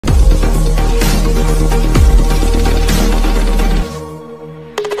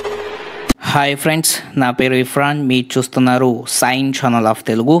Hi friends, నా పేరు ఇఫ్రాన్. మీరు చూస్తున్నారు sign channel of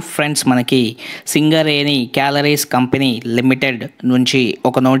Telugu. Friends, మనకి సింగరేణి క్యాలరీస్ కంపెనీ లిమిటెడ్ నుంచి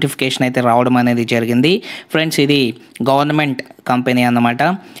ఒక నోటిఫికేషన్ అయితే రావడం అనేది జరిగింది. ఫ్రెండ్స్, ఇది గవర్నమెంట్ కంపెనీ అన్నమాట.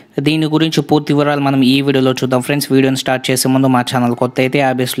 దీని గురించి పూర్తి వివరాలు మనం ఈ వీడియోలో చూద్దాం. ఫ్రెండ్స్, వీడియోని స్టార్ట్ చేసే ముందు మా ఛానల్ కొత్త అయితే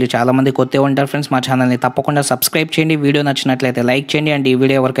ఆబ్వియస్లీ చాలామంది కొత్త ఉంటారు. ఫ్రెండ్స్, మా ఛానల్ని తప్పకుండా సబ్స్క్రైబ్ చేయండి. వీడియో నచ్చినట్లయితే లైక్ చేయండి అండ్ ఈ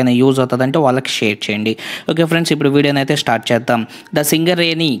వీడియో ఎవరికైనా యూజ్ అవుతుందంటే వాళ్ళకి షేర్ చేయండి. ఓకే ఫ్రెండ్స్, ఇప్పుడు వీడియోని అయితే స్టార్ట్ చేద్దాం. The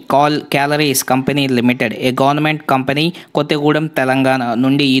Singareni calories company limited, A government company, Kothagudem, Telangana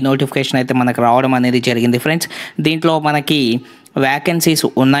నుండి ఈ నోటిఫికేషన్ అయితే మనకు రావడం అనేది జరిగింది. ఫ్రెండ్స్, దీంట్లో మనకి వ్యాకెన్సీస్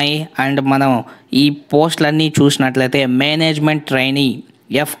ఉన్నాయి అండ్ మనం ఈ పోస్టులన్నీ చూసినట్లయితే మేనేజ్మెంట్ ట్రైనీ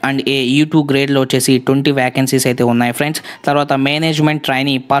F&A E2 గ్రేడ్లో వచ్చేసి 20 వ్యాకెన్సీస్ అయితే ఉన్నాయి ఫ్రెండ్స్. తర్వాత management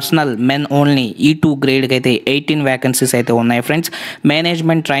trainee personal men only E2 గ్రేడ్కి అయితే 18 వ్యాకెన్సీస్ అయితే ఉన్నాయి friends.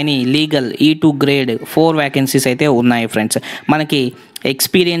 Management trainee legal E2 grade 4 vacancies అయితే ఉన్నాయి ఫ్రెండ్స్. మనకి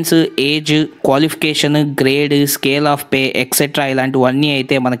experience, age, qualification, grade, scale of pay etcetera ఇలాంటివన్నీ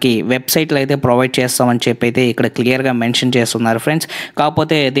అయితే మనకి వెబ్సైట్లో అయితే ప్రొవైడ్ చేస్తామని చెప్పి అయితే ఇక్కడ క్లియర్గా మెన్షన్ చేస్తున్నారు ఫ్రెండ్స్.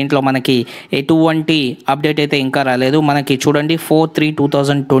 కాకపోతే దీంట్లో మనకి ఎటువంటి అప్డేట్ అయితే ఇంకా రాలేదు. మనకి చూడండి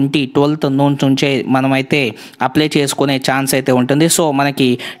 4/3/2020 12th noon నుంచే మనమైతే అప్లై చేసుకునే ఛాన్స్ అయితే ఉంటుంది. సో మనకి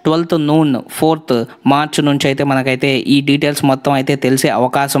 12th noon 4th March నుంచి అయితే మనకైతే ఈ డీటెయిల్స్ మొత్తం అయితే తెలిసే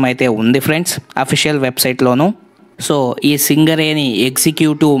అవకాశం అయితే ఉంది ఫ్రెండ్స్, అఫీషియల్ వెబ్సైట్లోను. సో ఈ సింగరేణి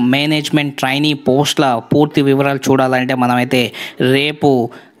ఎగ్జిక్యూటివ్ మేనేజ్మెంట్ ట్రైనీ పోస్ట్ల పూర్తి వివరాలు చూడాలంటే మనమైతే రేపు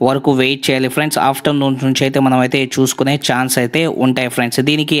వరకు వెయిట్ చేయాలి ఫ్రెండ్స్. ఆఫ్టర్నూన్ నుంచి అయితే మనమైతే చూసుకునే ఛాన్స్ అయితే ఉంటాయి ఫ్రెండ్స్.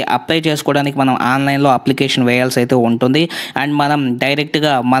 దీనికి అప్లై చేసుకోవడానికి మనం ఆన్లైన్లో అప్లికేషన్ వేయాల్సి అయితే ఉంటుంది అండ్ మనం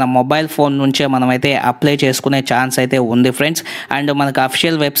డైరెక్ట్గా మన మొబైల్ ఫోన్ నుంచే మనమైతే అప్లై చేసుకునే ఛాన్స్ అయితే ఉంది ఫ్రెండ్స్. అండ్ మనకు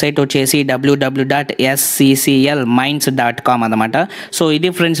అఫీషియల్ వెబ్సైట్ వచ్చేసి www.scclminds.com అనమాట. సో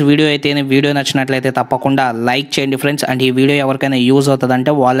ఇది ఫ్రెండ్స్ వీడియో అయితే. వీడియో నచ్చినట్లయితే తప్పకుండా లైక్ చేయండి ఫ్రెండ్స్ అండ్ ఈ వీడియో ఎవరికైనా యూజ్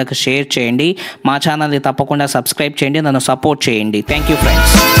అవుతుందంటే వాళ్ళకి షేర్ చేయండి. మా ఛానల్ని తప్పకుండా సబ్స్క్రైబ్ చేయండి, నన్ను సపోర్ట్ చేయండి. Thank you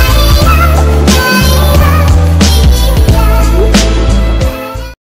friends.